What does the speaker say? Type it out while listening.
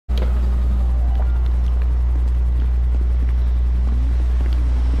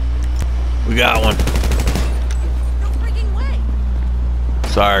got one. No freaking way.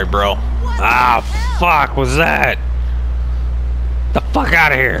 Sorry, bro. Ah, fuck was that? The fuck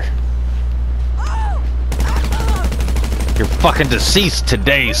out of here. You're fucking deceased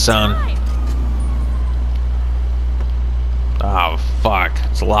today, son. Oh, fuck.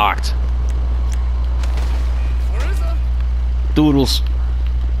 It's locked. Doodles.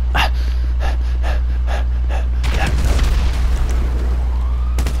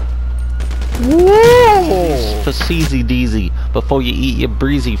 Whoa! Faceezy deezy. Before you eat your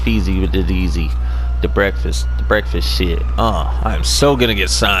breezy feezy with the deezy. The breakfast shit. I'm so gonna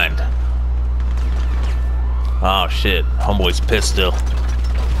get signed. Oh shit, homeboy's pissed still.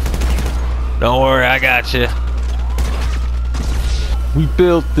 Don't worry, I got you. We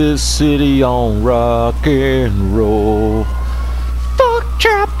built this city on rock and roll. Fuck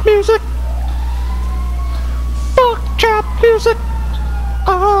trap music. Fuck trap music.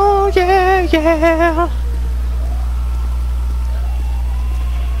 Oh yeah, yeah.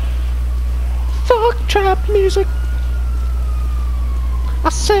 Fuck trap music. I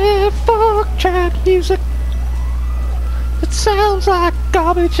said fuck trap music. It sounds like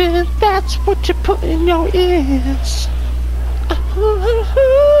garbage and that's what you put in your ears.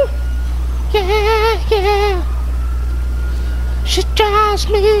 Yeah, yeah. She drives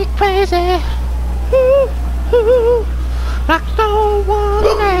me crazy. Like no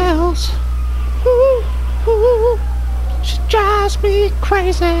one else. She drives me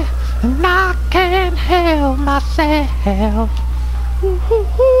crazy and I can't help myself.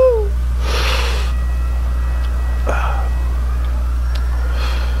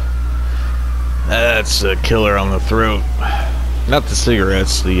 That's a killer on the throat. Not the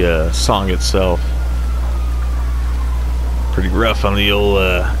cigarettes, the song itself. Pretty rough on the old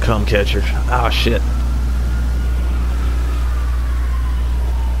cum catcher. Oh shit.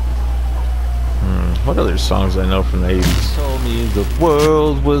 What other songs I know from the 80s? Told me the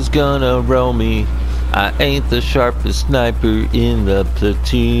world was gonna roll me. I ain't the sharpest sniper in the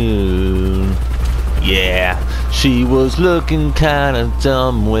platoon. Yeah, she was looking kinda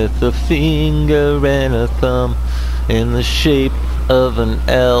dumb with a finger and a thumb in the shape of an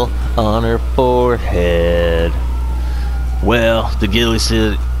L on her forehead. Well, the ghillie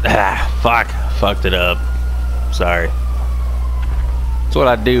said, fucked it up. Sorry. That's what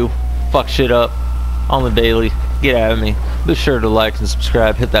I do. Fuck shit up on the daily. Get at me. Be sure to like and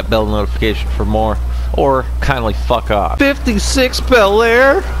subscribe. Hit that bell notification for more. Or kindly fuck off. 56 Bel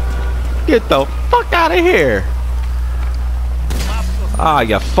Air. Get the fuck out of here. Ah,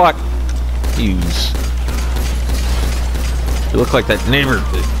 you fuck. Use. You look like that neighbor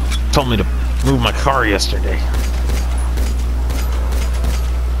that told me to move my car yesterday.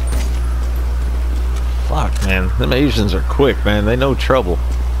 Fuck, man. Them Asians are quick, man. They know trouble.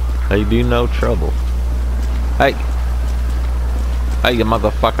 They do know trouble. Hey. Hey, you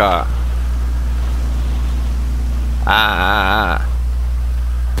motherfucker. I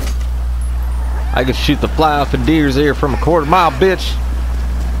can shoot the fly off a deer's ear from a quarter mile, bitch.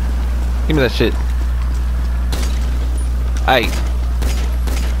 Give me that shit. Hey.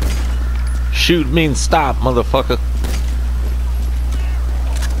 Shoot means stop, motherfucker.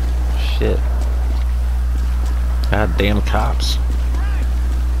 Shit. Goddamn cops.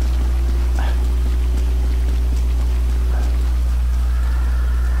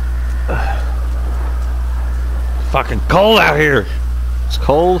 Fucking cold out here. It's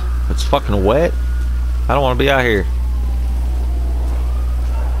cold. It's fucking wet. I don't want to be out here.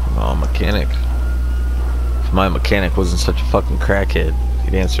 Oh, mechanic. If my mechanic wasn't such a fucking crackhead,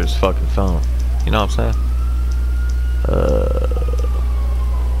 he'd answer his fucking phone. You know what I'm saying?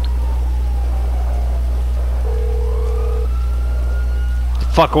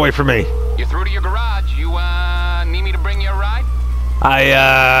 Fuck away from me. You're through to your garage. You need me to bring you a ride?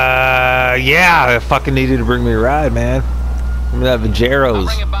 Yeah, I fucking needed to bring me a ride, man. Give me that Vajeros. I'll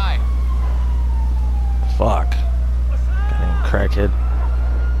bring it by. Fuck. Goddamn crackhead.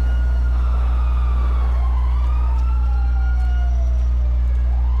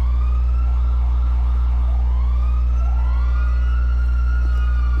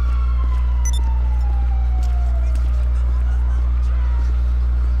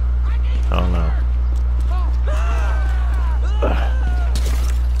 Oh no.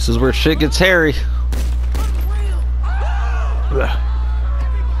 This is where shit gets hairy.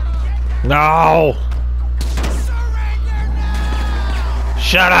 No!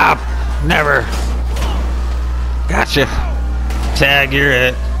 Shut up! Never! Gotcha! Tag, you're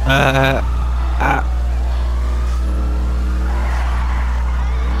it.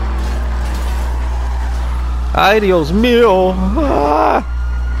 Ay, Dios mío!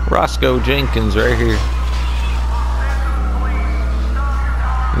 Roscoe Jenkins right here.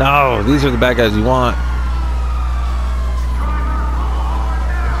 No, these are the bad guys you want.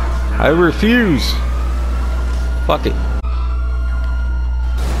 I refuse. Fuck it.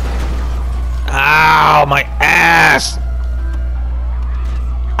 Ow, my ass.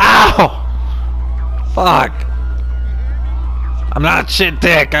 Ow. Fuck. I'm not shit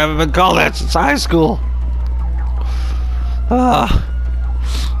dick. I haven't been called that since high school.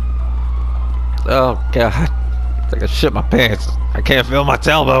 Oh God. I think I shit my pants. I can't feel my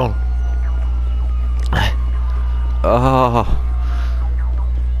tailbone. Oh.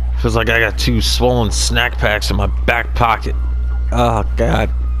 Feels like I got 2 swollen snack packs in my back pocket. Oh God.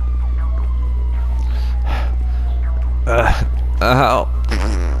 Ow.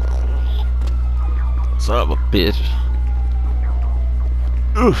 Son of a bitch.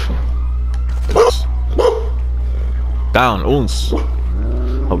 Oof. Down, uns.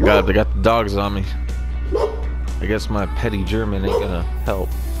 Oh God, they got the dogs on me. I guess my petty German ain't gonna help.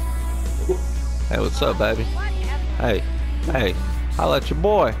 Hey, what's up, baby? Hey, hey, holla at your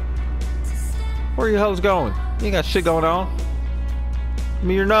boy. Where you hoes going? You ain't got shit going on. Give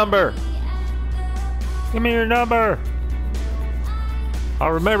me your number. Give me your number.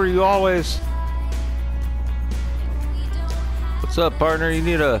 I'll remember you always. What's up, partner? You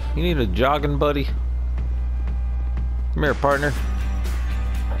need a jogging buddy? Come here, partner.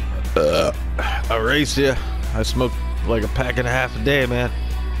 I'll race you. I smoke like a pack and a half a day, man.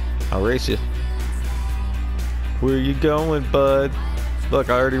 I'll race you. Where you going, bud? Look,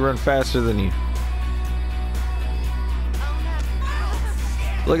 I already run faster than you.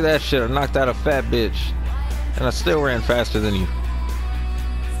 Look at that shit. I knocked out a fat bitch. And I still ran faster than you.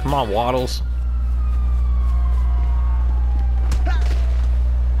 Come on, Waddles.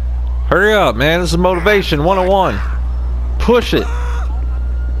 Hurry up, man. This is motivation 101. Push it.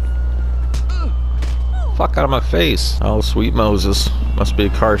 Fuck out of my face. Oh, sweet Moses. Must be a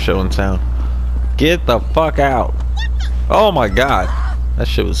car show in town. Get the fuck out. Oh my God. That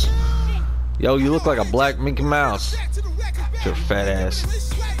shit was... Yo, you look like a black Mickey Mouse. Your fat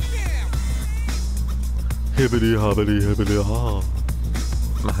ass. Hibbity hobbity hibbity ha.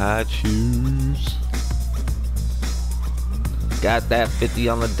 My high shoes. Got that 50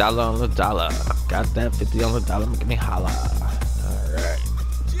 on the dollar on the dollar. Got that 50 on the dollar, make me holla. Alright.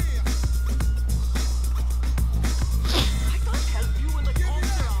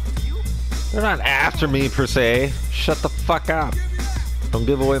 They're not after me per se. Shut the fuck up. Don't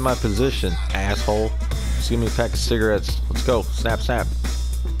give away my position, asshole. Just give me a pack of cigarettes. Let's go. Snap, snap.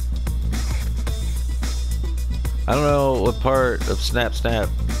 I don't know what part of snap, snap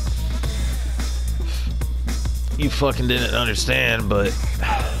you fucking didn't understand, but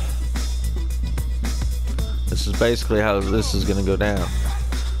this is basically how this is gonna go down.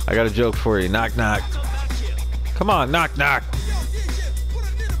 I got a joke for you. Knock, knock. Come on, knock, knock.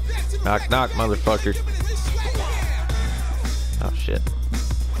 Knock, knock, motherfucker. Oh, shit.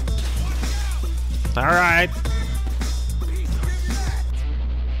 Alright.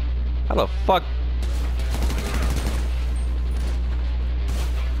 How the fuck?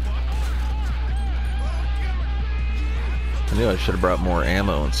 I knew I should have brought more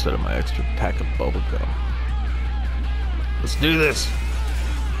ammo instead of my extra pack of bubblegum. Let's do this.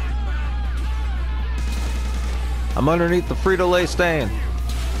 I'm underneath the Frito-Lay stand.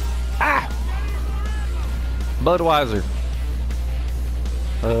 Ah! Budweiser.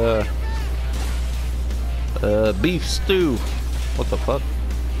 Beef stew. What the fuck?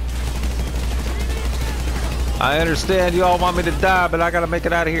 I understand you all want me to die, but I gotta make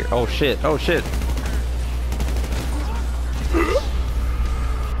it out of here. Oh shit, oh shit.